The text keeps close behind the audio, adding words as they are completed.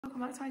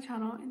Welcome back to my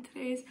channel. In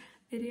today's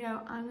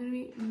video I'm going to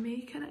be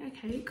making a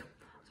cake.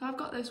 So I've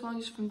got this one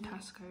just from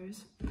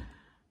Tesco's.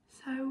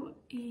 So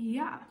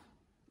yeah,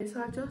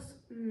 so I just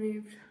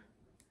moved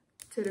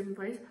to a different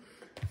place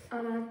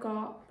and I've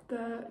got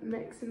the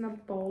mix in the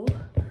bowl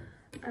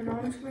and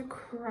I'm just going to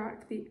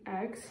crack the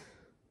eggs.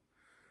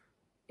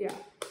 Yeah.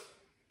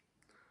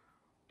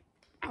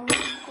 Oh,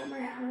 I've got my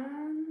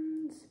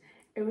hands.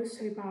 It was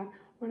so bad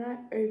when I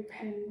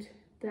opened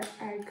the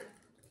egg.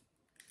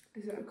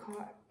 Is it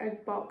a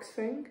egg box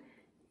thing?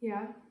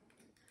 Yeah.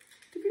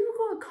 Do people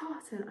call it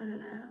carton? I don't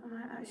know. Am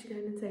I actually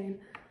going insane?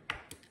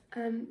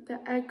 The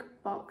egg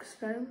box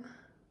thing.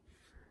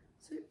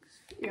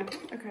 Yeah,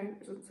 okay, it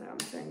doesn't say on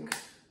the thing.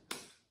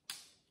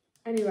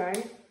 Anyway,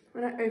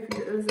 when I opened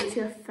it, there was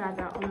literally a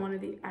feather on one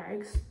of the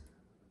eggs.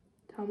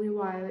 Tell me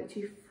why I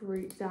literally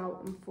freaked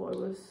out and thought it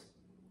was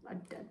a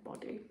dead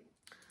body.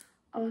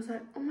 I was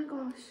like, oh my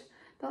gosh,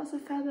 that's a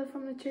feather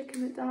from the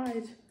chicken that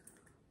died.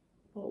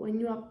 But when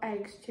you have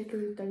eggs,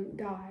 chickens don't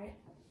die.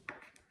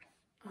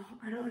 Oh,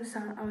 I don't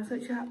understand. I was so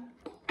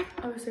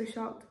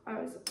shocked. I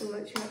was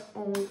literally,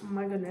 oh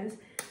my goodness.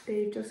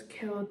 They've just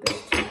killed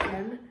this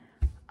chicken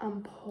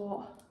and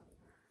put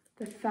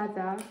the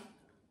feather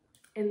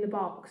in the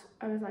box.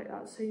 I was like,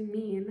 that's so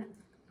mean.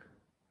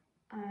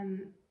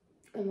 And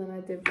then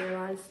I did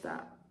realise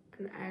that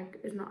an egg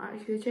is not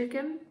actually a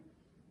chicken.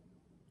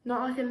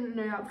 Not like I didn't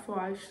know that before,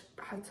 I just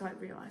had to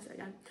like realise it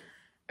again.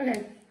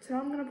 Okay, so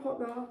I'm gonna put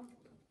the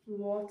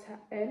water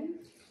in.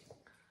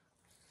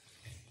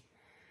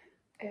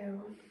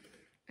 Ew.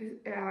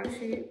 It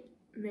actually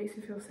makes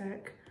me feel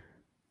sick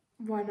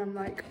when I'm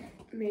like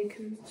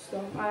making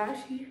stuff. I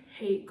actually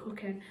hate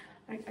cooking.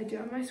 Like I do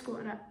it at my school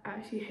and I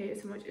actually hate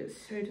it so much. It's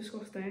so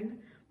disgusting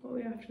what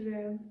we have to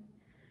do.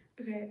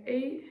 Okay,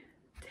 8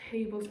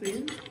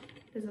 tablespoons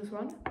is this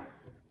one.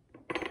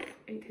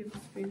 8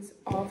 tablespoons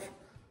of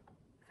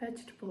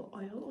vegetable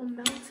oil or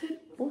melted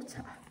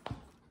butter.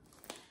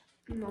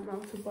 Not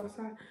melted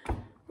butter,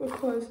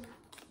 because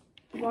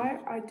why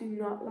I do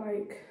not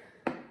like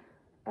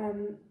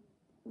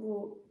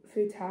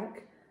food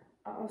tech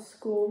at our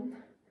school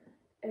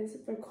is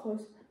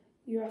because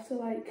you have to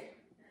like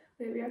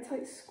we had to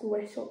like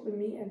squish up the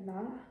meat in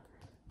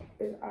that.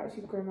 It's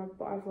actually grimmer,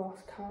 but I've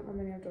lost count how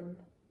many I've done.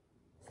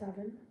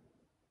 7,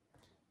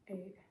 8.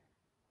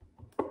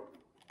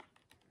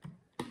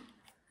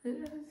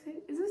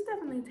 Is this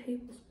definitely a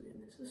tablespoon?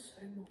 This is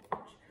so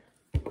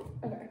much.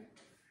 Okay,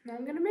 now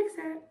I'm gonna mix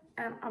it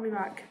and I'll be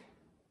back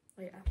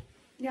later.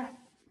 Yeah.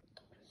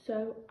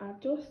 So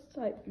I've just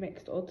like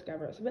mixed it all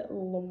together. It's a bit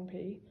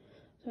lumpy,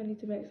 so I need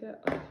to mix it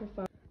a little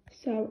fast.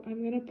 So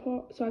I'm gonna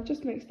I've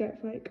just mixed it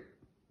for like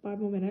 5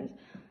 more minutes,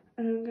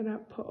 and I'm gonna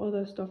put all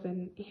the stuff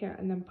in here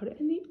and then put it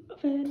in the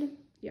oven.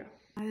 Yeah.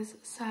 Guys,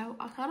 so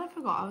I kind of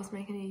forgot I was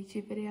making a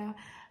YouTube video,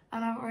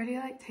 and I've already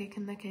like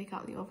taken the cake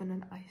out of the oven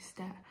and iced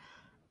it.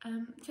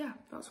 Yeah,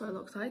 that's what it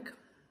looks like.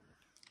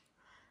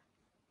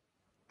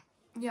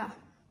 Yeah,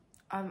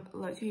 I'm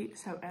literally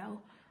so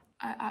ill.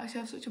 I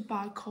actually have such a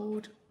bad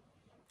cold.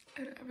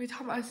 And every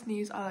time I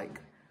sneeze,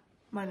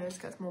 my nose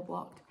gets more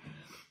blocked.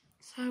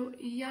 So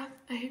yeah,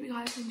 I hope you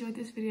guys enjoyed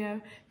this video.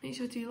 Make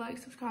sure to like,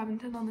 subscribe and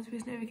turn on the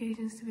post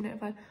notifications to be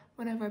notified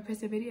whenever I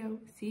post a video.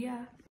 See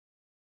ya!